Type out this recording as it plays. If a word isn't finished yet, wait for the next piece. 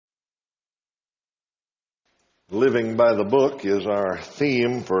Living by the Book is our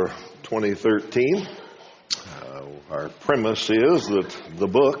theme for 2013. Our premise is that the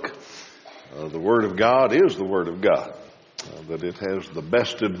book, the Word of God, is the Word of God. That it has the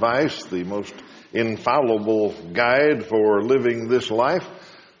best advice, the most infallible guide for living this life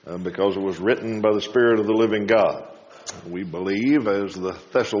because it was written by the Spirit of the living God. We believe, as the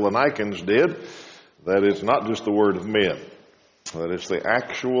Thessalonians did, that it's not just the word of men, that it's the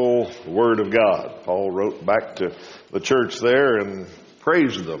actual Word of God. Paul wrote back to the church there and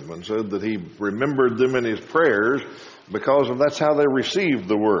praised them and said that he remembered them in his prayers because that's how they received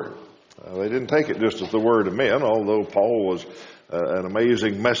the Word. They didn't take it just as the word of men, although Paul was an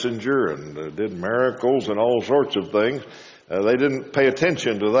amazing messenger and did miracles and all sorts of things. They didn't pay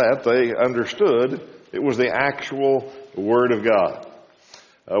attention to that. They understood it was the actual Word of God.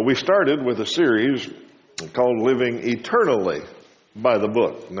 We started with a series called Living Eternally by the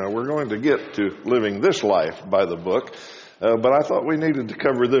Book. Now, we're going to get to living this life by the book, but I thought we needed to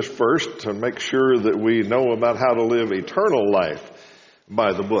cover this first to make sure that we know about how to live eternal life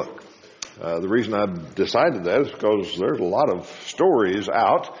by the book. The reason I decided that is because there's a lot of stories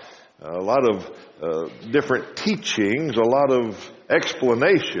out, a lot of different teachings, a lot of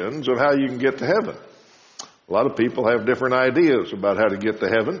explanations of how you can get to heaven. A lot of people have different ideas about how to get to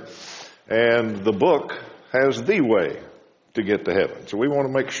heaven, and the book has the way to get to heaven. So we want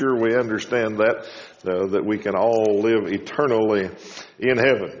to make sure we understand that we can all live eternally in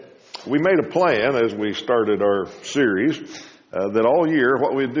heaven. We made a plan as we started our series that all year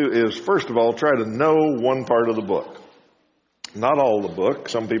what we do is, first of all, try to know one part of the book. Not all the book.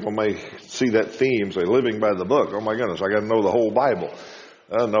 Some people may see that theme, say, living by the book. Oh my goodness, I got to know the whole Bible.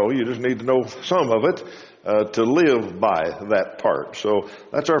 No, you just need to know some of it to live by that part. So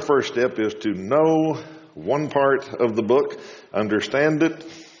that's our first step, is to know one part of the book, understand it,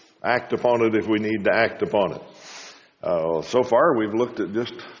 act upon it if we need to act upon it. So far, we've looked at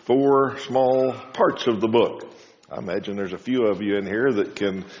just 4 small parts of the book. I imagine there's a few of you in here that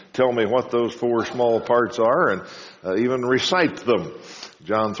can tell me what those 4 small parts are and even recite them.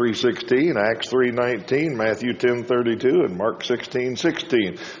 John 3:16, Acts 3:19, Matthew 10:32, and Mark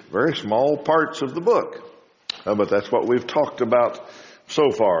 16:16. Very small parts of the book. But that's what we've talked about so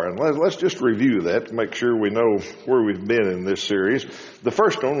far. And let's just review that to make sure we know where we've been in this series. The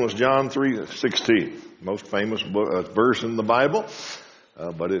first one was John 3:16, most famous verse in the Bible,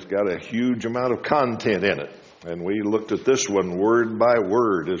 but it's got a huge amount of content in it. And we looked at this one word by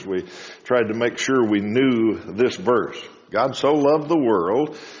word as we tried to make sure we knew this verse. God so loved the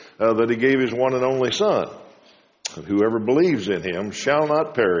world that he gave his one and only Son. And whoever believes in him shall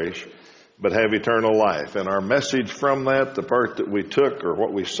not perish, but have eternal life. And our message from that, the part that we took, or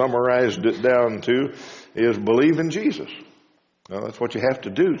what we summarized it down to, is believe in Jesus. Now, that's what you have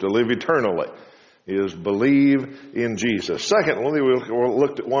to do to live eternally, is believe in Jesus. Secondly, we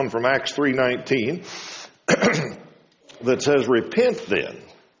looked at one from Acts 3:19 that says, repent then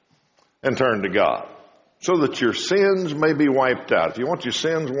and turn to God, so that your sins may be wiped out. If you want your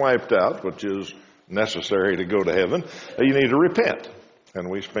sins wiped out, which is necessary to go to heaven, you need to repent. And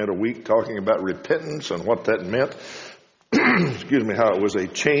we spent a week talking about repentance and what that meant. Excuse me, how it was a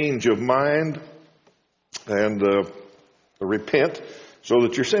change of mind and repent so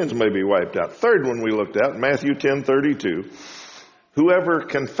that your sins may be wiped out. Third one we looked at, Matthew 10:32. Whoever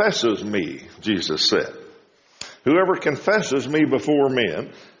confesses me, Jesus said, whoever confesses me before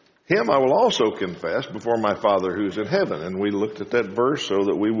men, him I will also confess before my Father who's in heaven. And we looked at that verse so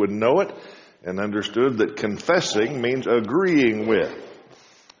that we would know it and understood that confessing means agreeing with.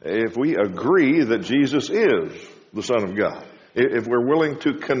 If we agree that Jesus is the Son of God, if we're willing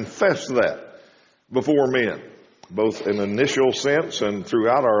to confess that before men, both in initial sense and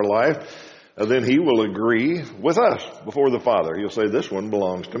throughout our life, then he will agree with us before the Father. He'll say, this one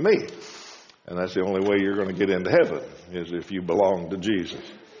belongs to me. And that's the only way you're going to get into heaven, is if you belong to Jesus.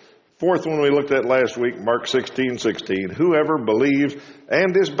 Fourth one we looked at last week, Mark 16:16. Whoever believes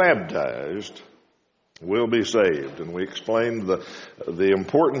and is baptized will be saved. And we explained the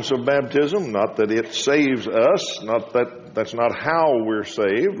importance of baptism, not that it saves us, not that that's not how we're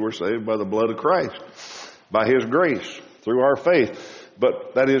saved. We're saved by the blood of Christ, by his grace, through our faith.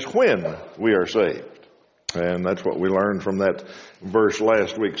 But that is when we are saved. And that's what we learned from that verse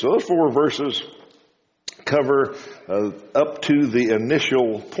last week. So those 4 verses cover up to the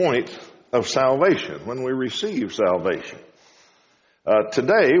initial point of salvation, when we receive salvation.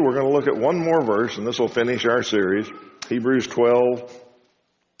 Today, we're going to look at one more verse, and this will finish our series. Hebrews 12,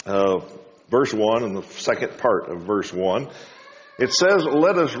 verse 1, and the second part of verse 1. It says,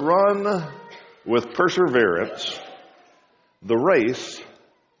 let us run with perseverance the race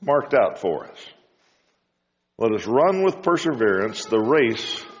marked out for us. Let us run with perseverance the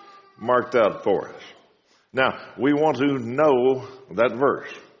race marked out for us. Now, we want to know that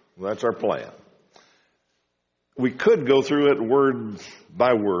verse. That's our plan. We could go through it word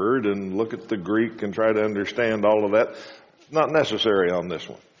by word and look at the Greek and try to understand all of that. It's not necessary on this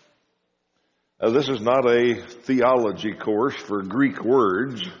one. This is not a theology course for Greek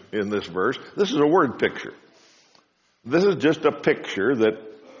words in this verse. This is a word picture. This is just a picture that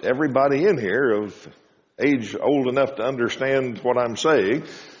everybody in here of age old enough to understand what I'm saying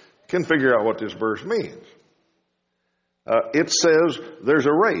can figure out what this verse means. It says there's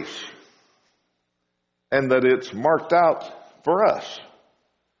a race and that it's marked out for us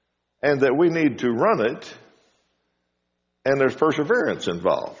and that we need to run it, and there's perseverance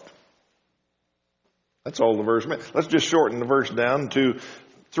involved. That's all the verse meant. Let's just shorten the verse down to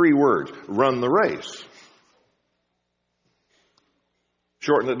 3 words. Run the race.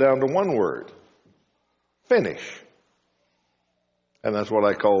 Shorten it down to 1 word. Finish. And that's what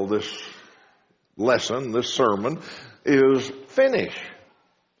I call this lesson, this sermon, is finish.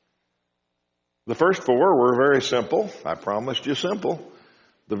 The first 4 were very simple. I promised you simple.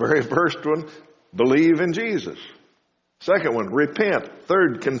 The very first one, believe in Jesus. Second one, repent.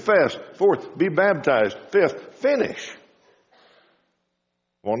 Third, confess. Fourth, be baptized. Fifth, finish.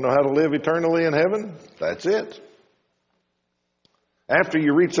 Want to know how to live eternally in heaven? That's it. After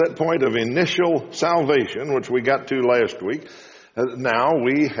you reach that point of initial salvation, which we got to last week, now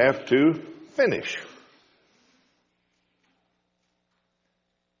we have to finish.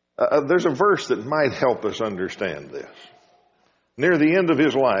 There's a verse that might help us understand this. Near the end of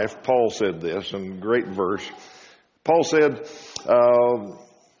his life, Paul said this, and great verse. Paul said,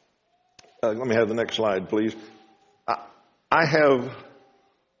 let me have the next slide, please. I have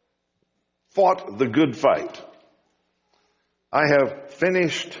fought the good fight. I have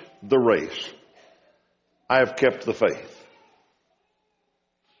finished the race. I have kept the faith.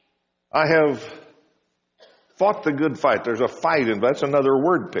 I have fought the good fight. There's a fight in that's another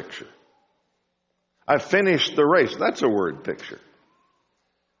word picture. I've finished the race. That's a word picture.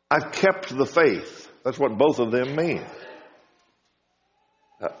 I've kept the faith. That's what both of them mean.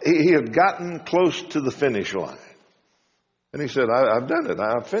 He had gotten close to the finish line. And he said, I've done it.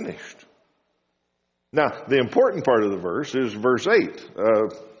 I've finished. Now, the important part of the verse is verse 8,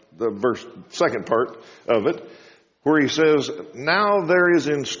 second part of it, where he says, now there is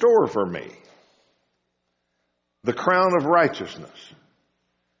in store for me the crown of righteousness,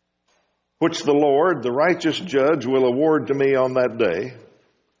 which the Lord, the righteous judge, will award to me on that day,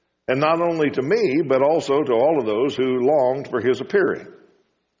 and not only to me, but also to all of those who longed for his appearing.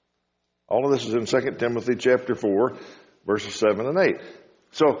 All of this is in 2 Timothy chapter 4, verses 7 and 8.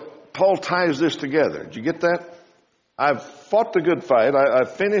 So Paul ties this together. Did you get that? I've fought the good fight.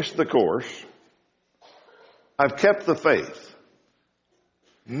 I've finished the course. I've kept the faith.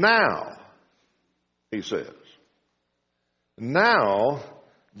 Now, he says, now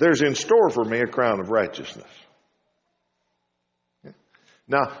there's in store for me a crown of righteousness.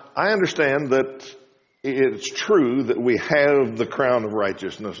 Now, I understand that it's true that we have the crown of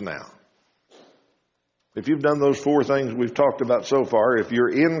righteousness now. If you've done those 4 things we've talked about so far, if you're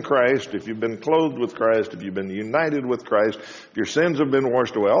in Christ, if you've been clothed with Christ, if you've been united with Christ, if your sins have been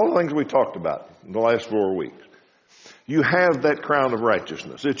washed away, all the things we talked about in the last 4 weeks, you have that crown of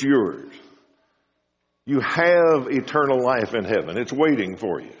righteousness. It's yours. You have eternal life in heaven. It's waiting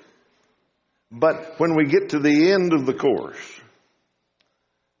for you. But when we get to the end of the course,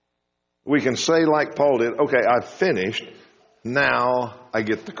 we can say like Paul did, okay, I've finished. Now I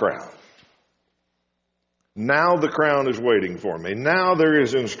get the crown. Now the crown is waiting for me. Now there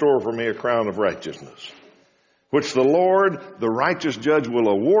is in store for me a crown of righteousness, which the Lord, the righteous judge, will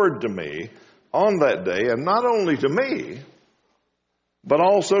award to me on that day, and not only to me, but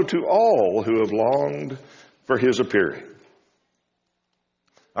also to all who have longed for his appearing.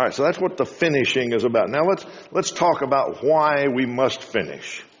 All right, so that's what the finishing is about. Now let's talk about why we must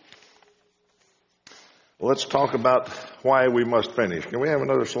finish. Let's talk about why we must finish. Can we have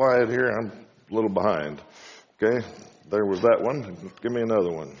another slide here? I'm a little behind. Okay, there was that one. Give me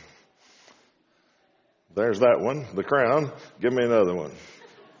another one. There's that one, the crown. Give me another one.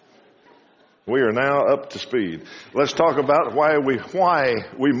 We are now up to speed. Let's talk about why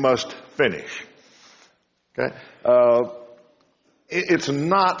we must finish. Okay, it's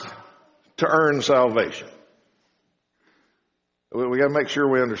not to earn salvation. We got to make sure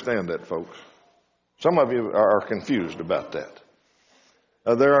we understand that, folks. Some of you are confused about that.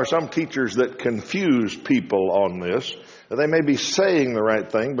 There are some teachers that confuse people on this. They may be saying the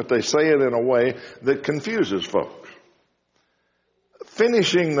right thing, but they say it in a way that confuses folks.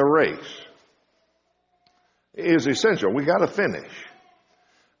 Finishing the race is essential. We got to finish.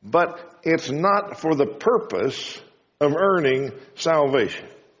 But it's not for the purpose of earning salvation.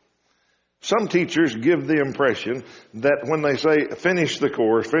 Some teachers give the impression that when they say finish the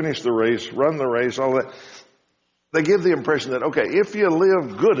course, finish the race, run the race, all that, they give the impression that, okay, if you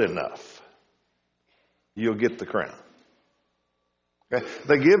live good enough, you'll get the crown. Okay?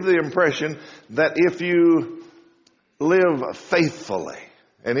 They give the impression that if you live faithfully,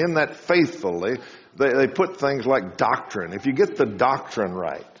 and in that faithfully, they put things like doctrine. If you get the doctrine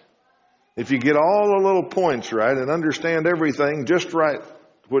right, if you get all the little points right and understand everything just right,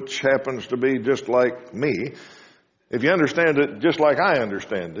 which happens to be just like me, if you understand it just like I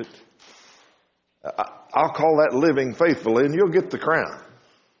understand it, I'll call that living faithfully, and you'll get the crown.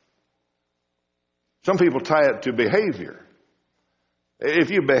 Some people tie it to behavior.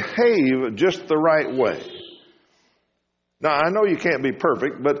 If you behave just the right way. Now, I know you can't be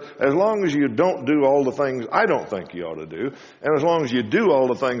perfect, but as long as you don't do all the things I don't think you ought to do, and as long as you do all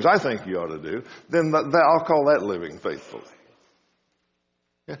the things I think you ought to do, then I'll call that living faithfully.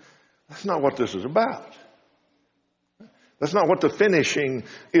 Yeah? That's not what this is about. That's not what the finishing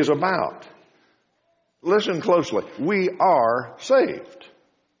is about. Listen closely. We are saved.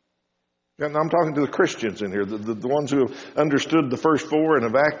 And I'm talking to the Christians in here, the ones who have understood the first four and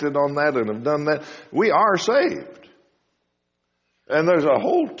have acted on that and have done that. We are saved. And there's a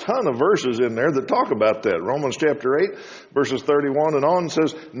whole ton of verses in there that talk about that. Romans chapter 8, verses 31 and on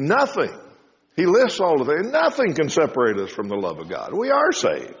says, nothing. He lists all of it. Nothing can separate us from the love of God. We are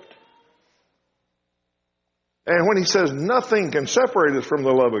saved. And when he says nothing can separate us from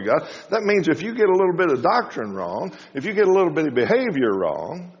the love of God, that means if you get a little bit of doctrine wrong, if you get a little bit of behavior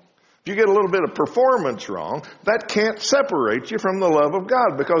wrong, if you get a little bit of performance wrong, that can't separate you from the love of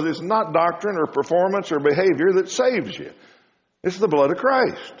God, because it's not doctrine or performance or behavior that saves you. It's the blood of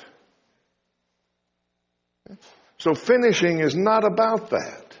Christ. So finishing is not about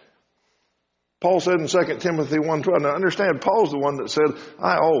that. Paul said in 2 Timothy 1:12, now understand, Paul's the one that said,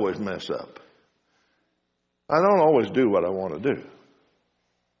 I always mess up. I don't always do what I want to do.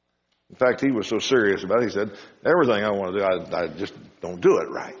 In fact, he was so serious about it, he said, everything I want to do, I just don't do it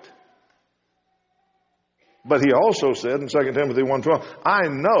right. But he also said in 2 Timothy 1:12, I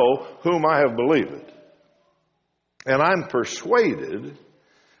know whom I have believed. And I'm persuaded,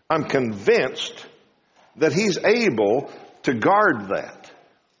 I'm convinced that he's able to guard that,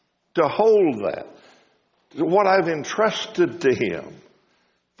 to hold that, what I've entrusted to him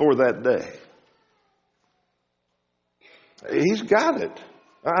for that day. He's got it.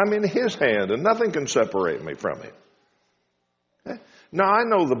 I'm in his hand, and nothing can separate me from him. Okay? Now, I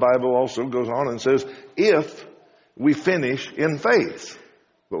know the Bible also goes on and says, if we finish in faith.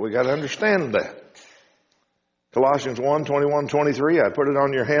 But we got to understand that. Colossians 1:21-23, I put it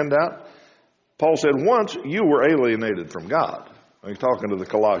on your handout. Paul said, once you were alienated from God. He's talking to the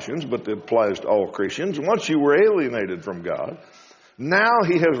Colossians, but it applies to all Christians. Once you were alienated from God, now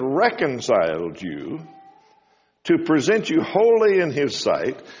he has reconciled you to present you wholly in his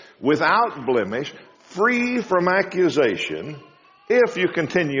sight, without blemish, free from accusation, if you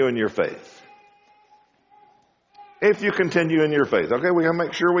continue in your faith. If you continue in your faith. Okay, we got to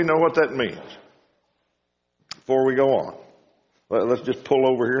make sure we know what that means before we go on. Let's just pull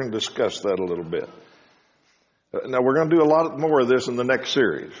over here and discuss that a little bit. Now, we're going to do a lot more of this in the next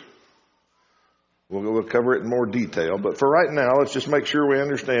series. We'll cover it in more detail. But for right now, let's just make sure we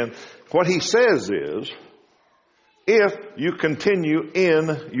understand. What he says is, if you continue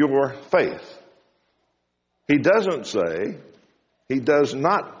in your faith. He does not say,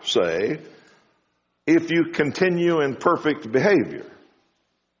 if you continue in perfect behavior.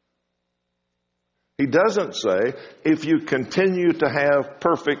 He doesn't say, if you continue to have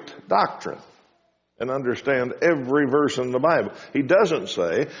perfect doctrine and understand every verse in the Bible. He doesn't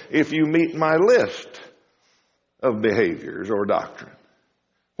say, if you meet my list of behaviors or doctrine.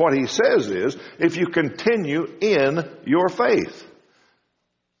 What he says is, if you continue in your faith.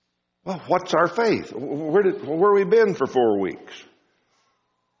 Well, what's our faith? Where have we been for 4 weeks?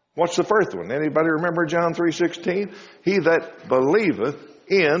 What's the first one? Anybody remember John 3:16? He that believeth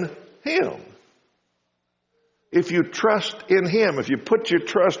in him. If you trust in him, if you put your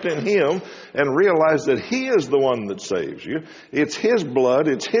trust in him and realize that he is the one that saves you, it's his blood,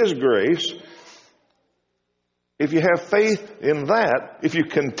 it's his grace. If you have faith in that, if you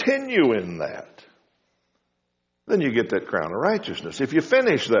continue in that, then you get that crown of righteousness. If you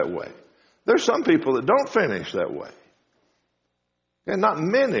finish that way. There's some people that don't finish that way. And not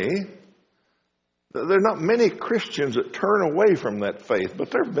many. There are not many Christians that turn away from that faith,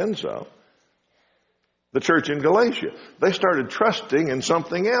 but there have been some. The church in Galatia, they started trusting in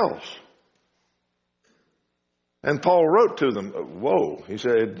something else. And Paul wrote to them, whoa, he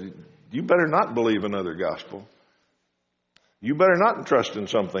said, you better not believe another gospel. You better not trust in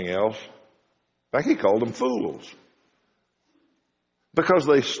something else. In fact, he called them fools. Because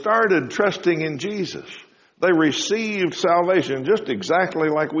they started trusting in Jesus. They received salvation just exactly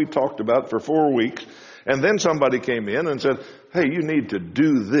like we talked about for 4 weeks. And then somebody came in and said, hey, you need to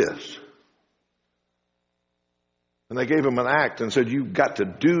do this. And they gave them an act and said, you've got to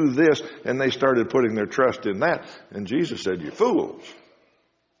do this. And they started putting their trust in that. And Jesus said, you fools.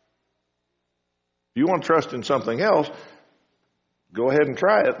 If you want to trust in something else, go ahead and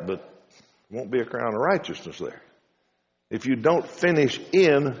try it, but there won't be a crown of righteousness there. If you don't finish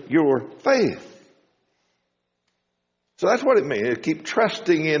in your faith. So that's what it means. Keep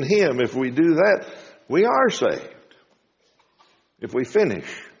trusting in Him. If we do that, we are saved. If we finish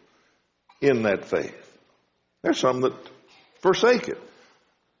in that faith. There's some that forsake it.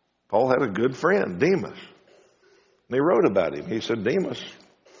 Paul had a good friend, Demas. And he wrote about him. He said, Demas,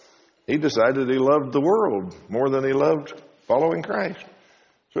 he decided he loved the world more than he loved following Christ.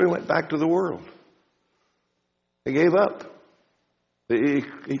 So he went back to the world. He gave up.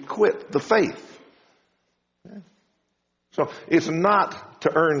 He quit the faith. So it's not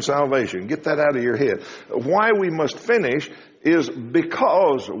to earn salvation. Get that out of your head. Why we must finish is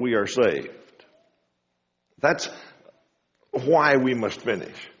because we are saved. That's why we must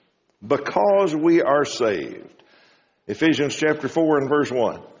finish. Because we are saved. Ephesians chapter 4 and verse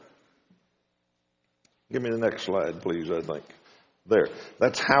 1. Give me the next slide, please, I think. There.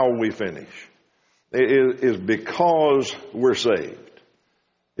 That's how we finish. It is because we're saved.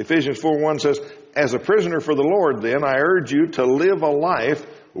 Ephesians 4:1 says, as a prisoner for the Lord, then, I urge you to live a life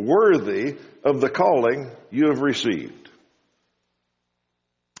worthy of the calling you have received.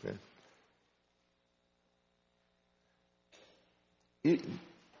 Okay.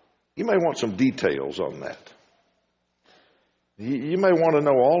 You may want some details on that. You may want to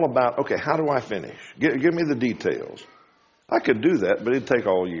know all about, okay, how do I finish? Give me the details. I could do that, but it'd take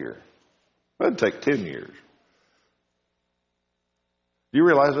all year. It'd take 10 years. Do you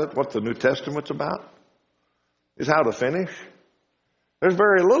realize that what the New Testament's about? Is how to finish. There's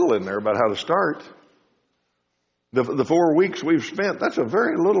very little in there about how to start. The 4 weeks we've spent, that's a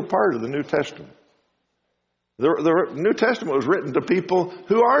very little part of the New Testament. The New Testament was written to people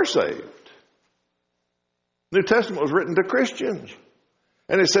who are saved. The New Testament was written to Christians.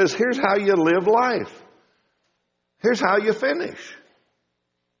 And it says, here's how you live life. Here's how you finish.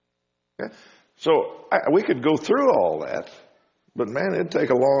 Okay? So we could go through all that, but man, it'd take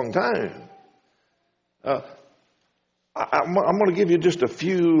a long time. I'm going to give you just a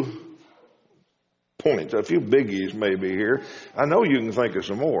few points, a few biggies maybe here. I know you can think of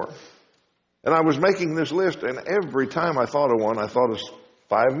some more. And I was making this list, and every time I thought of one, I thought of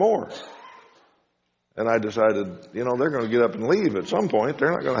 5 more. And I decided, they're going to get up and leave at some point.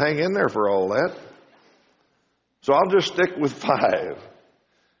 They're not going to hang in there for all that. So I'll just stick with 5.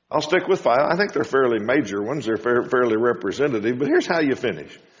 I'll stick with 5. I think they're fairly major ones. They're fairly representative. But here's how you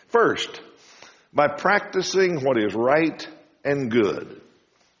finish. First, by practicing what is right and good.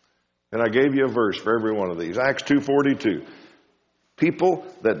 And I gave you a verse for every one of these. Acts 2:42. People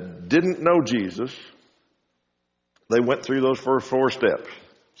that didn't know Jesus, they went through those first 4 steps.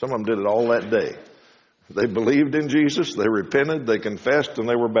 Some of them did it all that day. They believed in Jesus, they repented, they confessed, and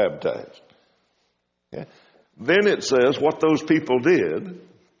they were baptized. Okay? Then it says what those people did,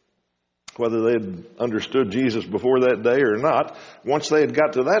 whether they had understood Jesus before that day or not, once they had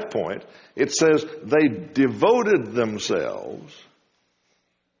got to that point, it says they devoted themselves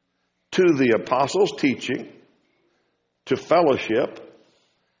to the apostles' teaching, to fellowship,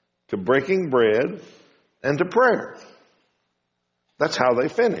 to breaking bread, and to prayer. That's how they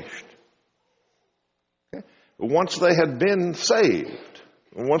finished. Okay? Once they had been saved,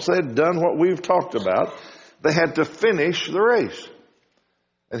 once they had done what we've talked about, they had to finish the race.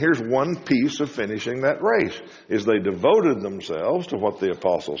 And here's one piece of finishing that race, is they devoted themselves to what the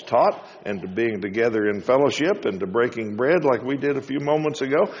apostles taught, and to being together in fellowship, and to breaking bread like we did a few moments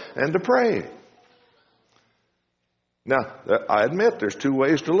ago, and to pray. Now, I admit there's 2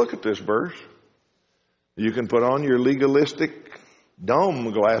 ways to look at this verse. You can put on your legalistic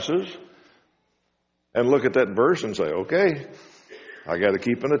dome glasses and look at that verse and say, okay, I got to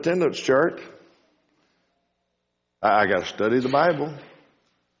keep an attendance chart. I got to study the Bible.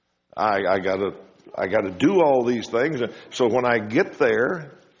 I got to do all these things. So when I get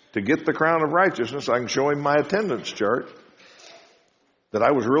there to get the crown of righteousness, I can show him my attendance chart that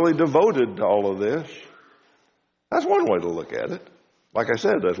I was really devoted to all of this. That's one way to look at it. Like I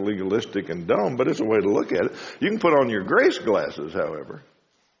said, that's legalistic and dumb, but it's a way to look at it. You can put on your grace glasses, however,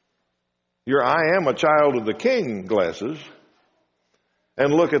 your I am a child of the King glasses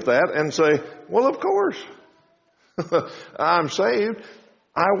and look at that and say, well, of course, I'm saved.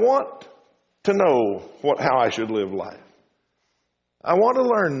 I want to know how I should live life. I want to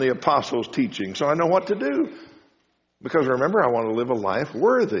learn the apostles' teaching so I know what to do. Because remember, I want to live a life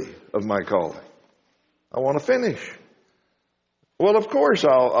worthy of my calling. I want to finish. Well, of course,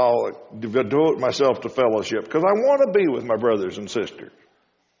 I'll devote myself to fellowship because I want to be with my brothers and sisters.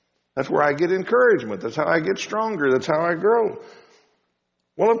 That's where I get encouragement. That's how I get stronger. That's how I grow.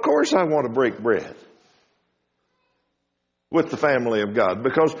 Well, of course, I want to break bread with the family of God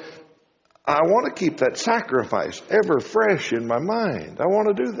because I want to keep that sacrifice ever fresh in my mind. I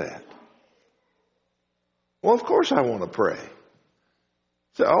want to do that. Well, of course I want to pray.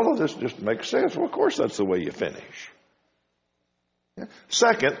 So all of this just makes sense. Well, of course that's the way you finish.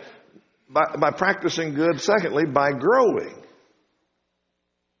 Second, by practicing good. Secondly, by growing.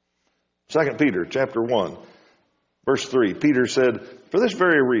 2 Peter chapter 1, verse 3, Peter said, for this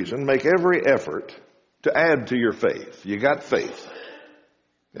very reason, make every effort to add to your faith. You got faith.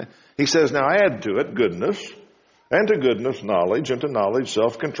 Okay? He says, now add to it goodness, and to goodness, knowledge, and to knowledge,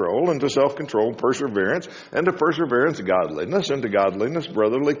 self-control, and to self-control, perseverance, and to perseverance, godliness, and to godliness,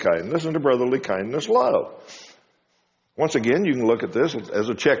 brotherly kindness, and to brotherly kindness, love. Once again, you can look at this as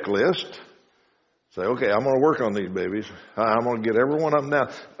a checklist. Say, okay, I'm going to work on these babies. I'm going to get every one of them down.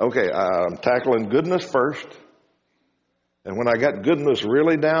 Okay, I'm tackling goodness first. And when I got goodness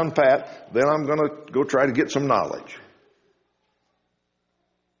really down pat, then I'm going to go try to get some knowledge.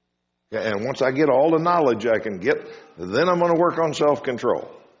 And once I get all the knowledge I can get, then I'm going to work on self-control.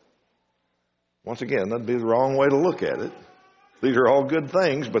 Once again, that'd be the wrong way to look at it. These are all good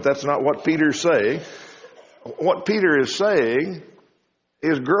things, but that's not what Peter's saying. What Peter is saying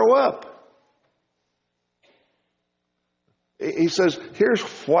is grow up. He says, here's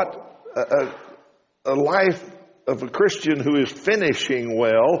what a life of a Christian who is finishing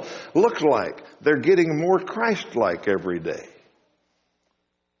well looks like. They're getting more Christ-like every day.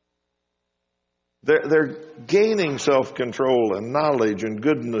 They're gaining self-control and knowledge and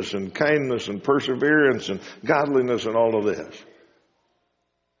goodness and kindness and perseverance and godliness and all of this.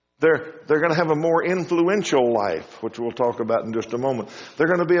 They're going to have a more influential life, which we'll talk about in just a moment. They're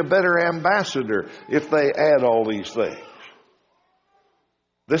going to be a better ambassador if they add all these things.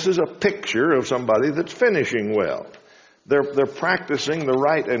 This is a picture of somebody that's finishing well. They're practicing the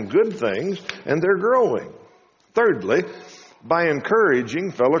right and good things, and they're growing. Thirdly, by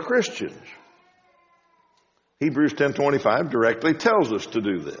encouraging fellow Christians. Hebrews 10:25 directly tells us to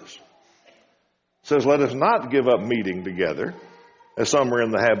do this. It says, let us not give up meeting together, as some are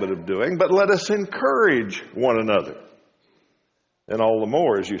in the habit of doing, but let us encourage one another. And all the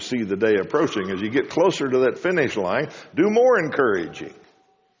more as you see the day approaching, as you get closer to that finish line, do more encouraging.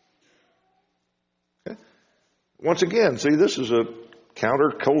 Okay? Once again, see, this is a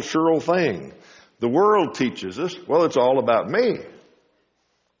countercultural thing. The world teaches us, well, it's all about me.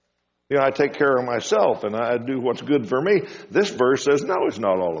 You know, I take care of myself and I do what's good for me. This verse says, no, it's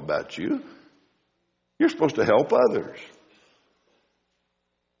not all about you. You're supposed to help others.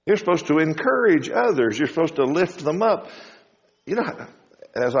 You're supposed to encourage others. You're supposed to lift them up. You know,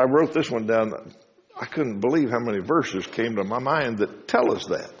 as I wrote this one down, I couldn't believe how many verses came to my mind that tell us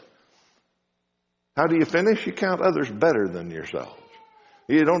that. How do you finish? You count others better than yourselves.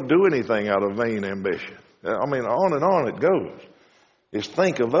 You don't do anything out of vain ambition. I mean, on and on it goes. Is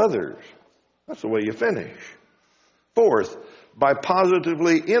think of others. That's the way you finish. Fourth, by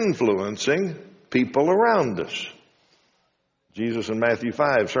positively influencing people around us. Jesus in Matthew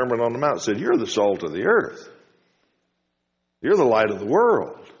 5, Sermon on the Mount, said, you're the salt of the earth. You're the light of the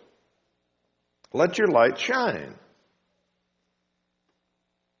world. Let your light shine.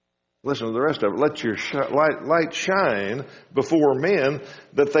 Listen to the rest of it. Let your light shine before men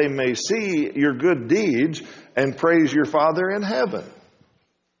that they may see your good deeds and praise your Father in heaven.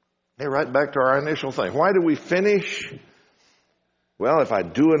 Hey, right back to our initial thing. Why do we finish? Well, if I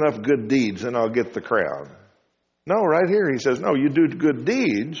do enough good deeds, then I'll get the crown. No, right here he says, no, you do good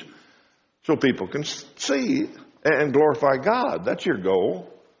deeds so people can see and glorify God. That's your goal,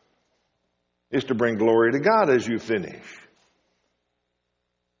 is to bring glory to God as you finish.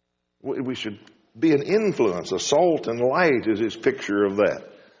 We should be an influence. A salt and light is his picture of that.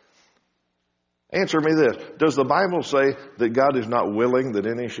 Answer me this. Does the Bible say that God is not willing that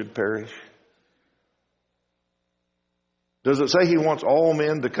any should perish? Does it say he wants all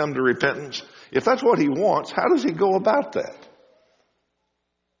men to come to repentance? If that's what he wants, how does he go about that?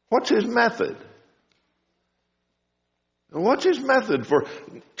 What's his method? What's his method for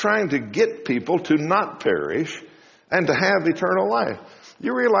trying to get people to not perish and to have eternal life?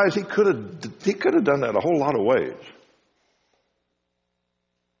 You realize he could have done that a whole lot of ways.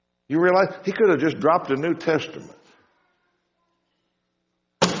 You realize he could have just dropped a New Testament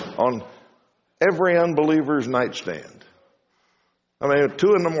on every unbeliever's nightstand. I mean, at 2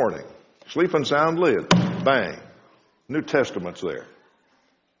 a.m, sleeping soundly, and bang, New Testament's there.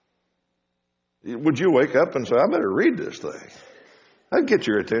 Would you wake up and say, I better read this thing? That'd get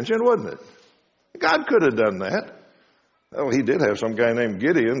your attention, wouldn't it? God could have done that. Well, he did have some guy named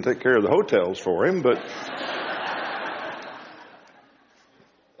Gideon take care of the hotels for him, but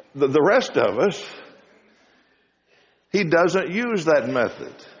the rest of us, he doesn't use that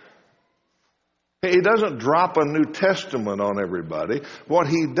method. He doesn't drop a New Testament on everybody. What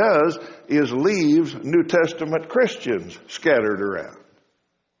he does is leaves New Testament Christians scattered around.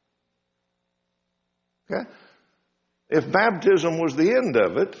 Okay? If baptism was the end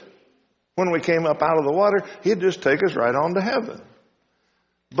of it, when we came up out of the water, he'd just take us right on to heaven.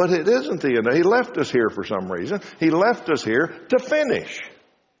 But it isn't the end. He left us here for some reason. He left us here to finish.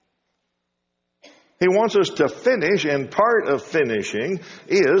 He wants us to finish, and part of finishing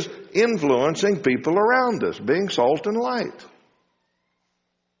is influencing people around us, being salt and light. That's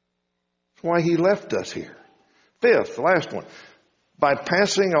why he left us here. Fifth, last one, by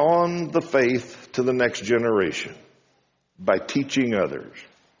passing on the faith to the next generation, by teaching others.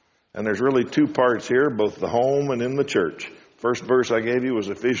 And there's really 2 parts here, both the home and in the church. First verse I gave you was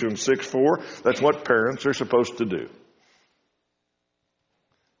Ephesians 6:4. That's what parents are supposed to do.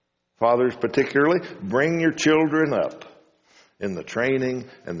 Fathers particularly, bring your children up in the training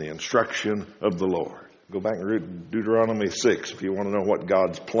and the instruction of the Lord. Go back and read Deuteronomy 6 if you want to know what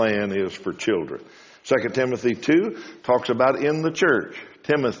God's plan is for children. 2 Timothy 2 talks about in the church.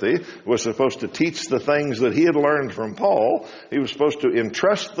 Timothy was supposed to teach the things that he had learned from Paul. He was supposed to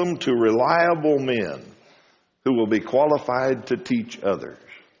entrust them to reliable men who will be qualified to teach others.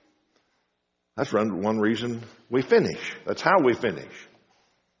 That's one reason we finish. That's how we finish,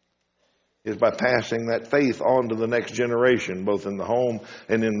 is by passing that faith on to the next generation, both in the home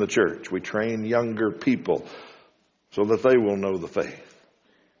and in the church. We train younger people so that they will know the faith.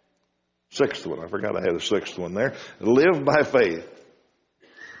 6th one, I forgot I had a 6th one there. Live by faith.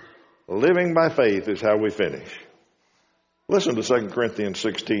 Living by faith is how we finish. Listen to 2 Corinthians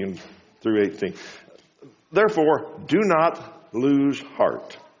 16 through 18. Therefore, do not lose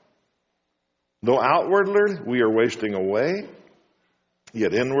heart. Though outwardly we are wasting away,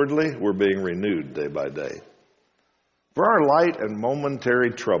 yet inwardly we're being renewed day by day. For our light and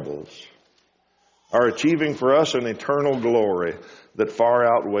momentary troubles are achieving for us an eternal glory that far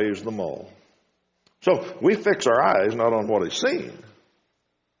outweighs them all. So we fix our eyes not on what is seen,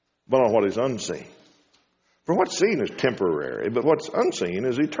 but on what is unseen. For what's seen is temporary, but what's unseen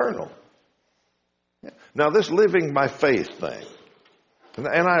is eternal. Now this living by faith thing, and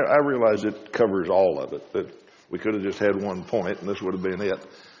I realize it covers all of it, that we could have just had one point and this would have been it.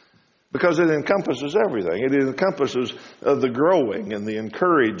 Because it encompasses everything. It encompasses the growing and the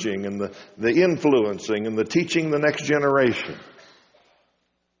encouraging and the influencing and the teaching the next generation.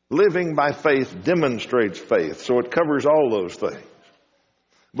 Living by faith demonstrates faith, so it covers all those things.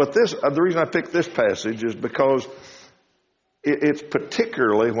 But the reason I picked this passage is because it's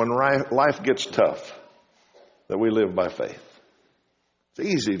particularly when life gets tough that we live by faith. It's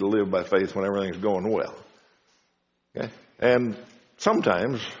easy to live by faith when everything's going well. Okay? And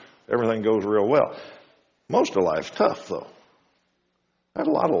sometimes everything goes real well. Most of life's tough, though. There's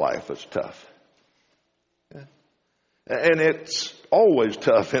a lot of life that's tough. Okay? And it's always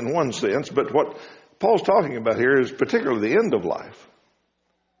tough in one sense, but what Paul's talking about here is particularly the end of life.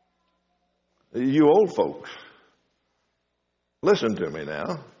 You old folks, listen to me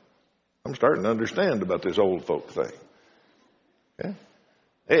now. I'm starting to understand about this old folk thing. Okay?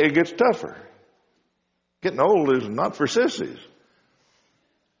 It gets tougher. Getting old is not for sissies.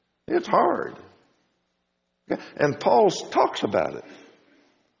 It's hard. Okay? And Paul talks about it.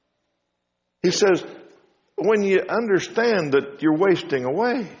 He says, when you understand that you're wasting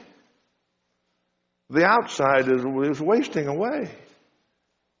away, the outside is wasting away.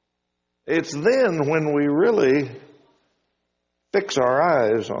 It's then when we really fix our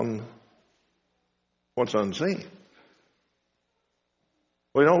eyes on what's unseen.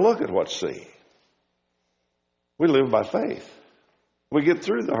 We don't look at what's seen. We live by faith. We get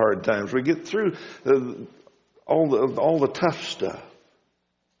through the hard times. We get through all the tough stuff.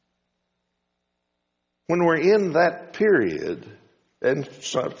 When we're in that period, and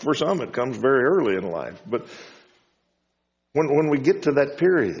for some it comes very early in life, but when we get to that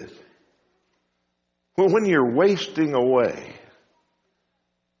period, when you're wasting away,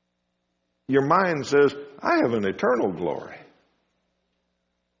 your mind says, I have an eternal glory.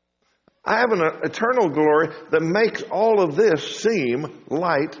 I have an eternal glory that makes all of this seem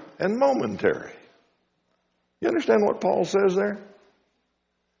light and momentary. You understand what Paul says there?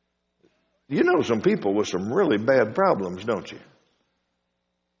 You know some people with some really bad problems, don't you?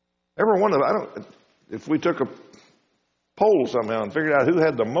 Every one of them. If we took a poll somehow and figured out who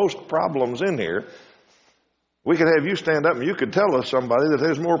had the most problems in here, we could have you stand up and you could tell us somebody that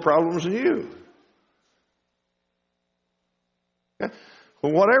has more problems than you. Okay?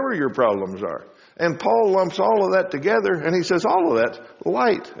 Well, whatever your problems are. And Paul lumps all of that together, and he says all of that's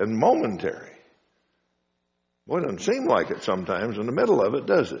light and momentary. Well, it doesn't seem like it sometimes in the middle of it,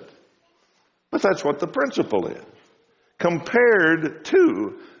 does it? But that's what the principle is. Compared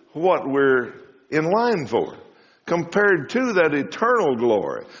to what we're in line for. Compared to that eternal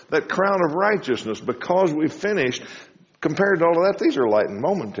glory, that crown of righteousness, because we've finished, compared to all of that, these are light and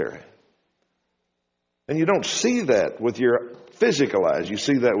momentary. And you don't see that with your physical eyes. You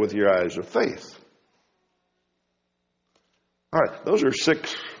see that with your eyes of faith. All right, those are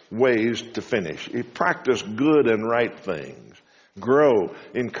 6 ways to finish. You practice good and right things. Grow,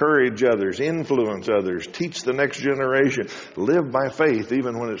 encourage others, influence others, teach the next generation, live by faith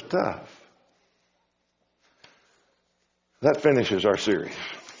even when it's tough. That finishes our series.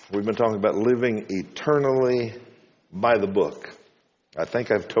 We've been talking about living eternally by the book. I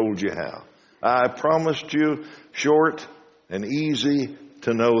think I've told you how. I promised you short and easy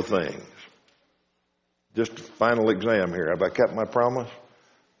to know things. Just a final exam here. Have I kept my promise?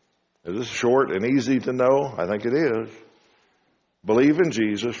 Is this short and easy to know? I think it is. Believe in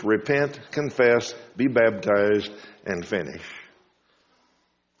Jesus, repent, confess, be baptized, and finish.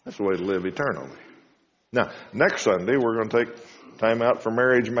 That's the way to live eternally. Now, next Sunday, we're going to take time out for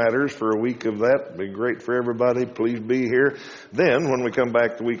Marriage Matters for a week of that. It'll be great for everybody. Please be here. Then, when we come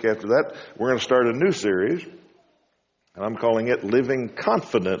back the week after that, we're going to start a new series, and I'm calling it Living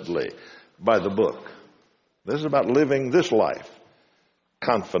Confidently by the Book. This is about living this life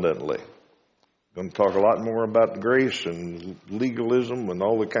confidently. I'm going to talk a lot more about grace and legalism and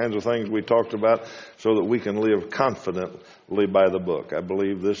all the kinds of things we talked about so that we can live confidently by the book. I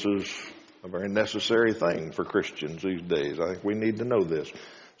believe this is a very necessary thing for Christians these days. I think we need to know this.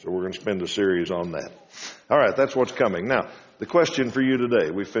 So we're going to spend a series on that. All right, that's what's coming. Now, the question for you today,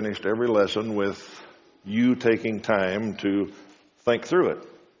 we finished every lesson with you taking time to think through it.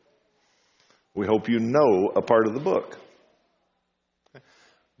 We hope you know a part of the book.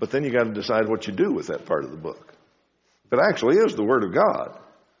 But then you got to decide what you do with that part of the book. If it actually is the Word of God,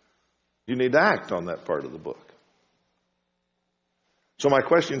 you need to act on that part of the book. So my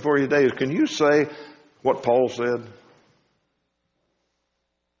question for you today is, can you say what Paul said?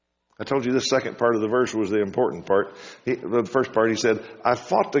 I told you this second part of the verse was the important part. The first part he said, I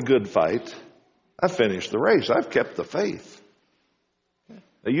fought the good fight. I finished the race. I've kept the faith.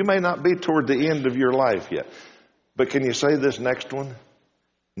 Now, you may not be toward the end of your life yet, but can you say this next one?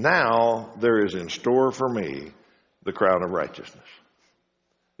 Now there is in store for me the crown of righteousness.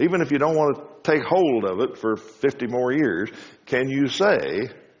 Even if you don't want to take hold of it for 50 more years, can you say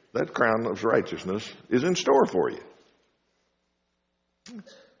that crown of righteousness is in store for you?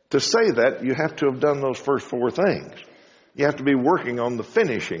 To say that, you have to have done those first 4 things. You have to be working on the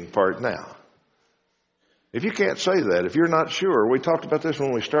finishing part now. If you can't say that, if you're not sure, we talked about this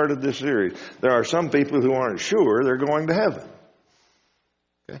when we started this series, there are some people who aren't sure they're going to heaven.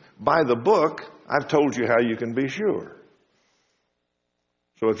 Okay? By the book, I've told you how you can be sure.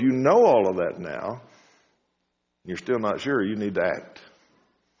 So if you know all of that now, you're still not sure, you need to act.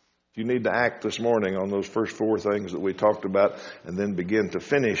 You need to act this morning on those first 4 things that we talked about and then begin to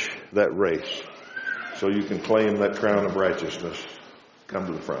finish that race so you can claim that crown of righteousness. Come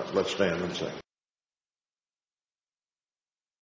to the front. Let's stand and sing.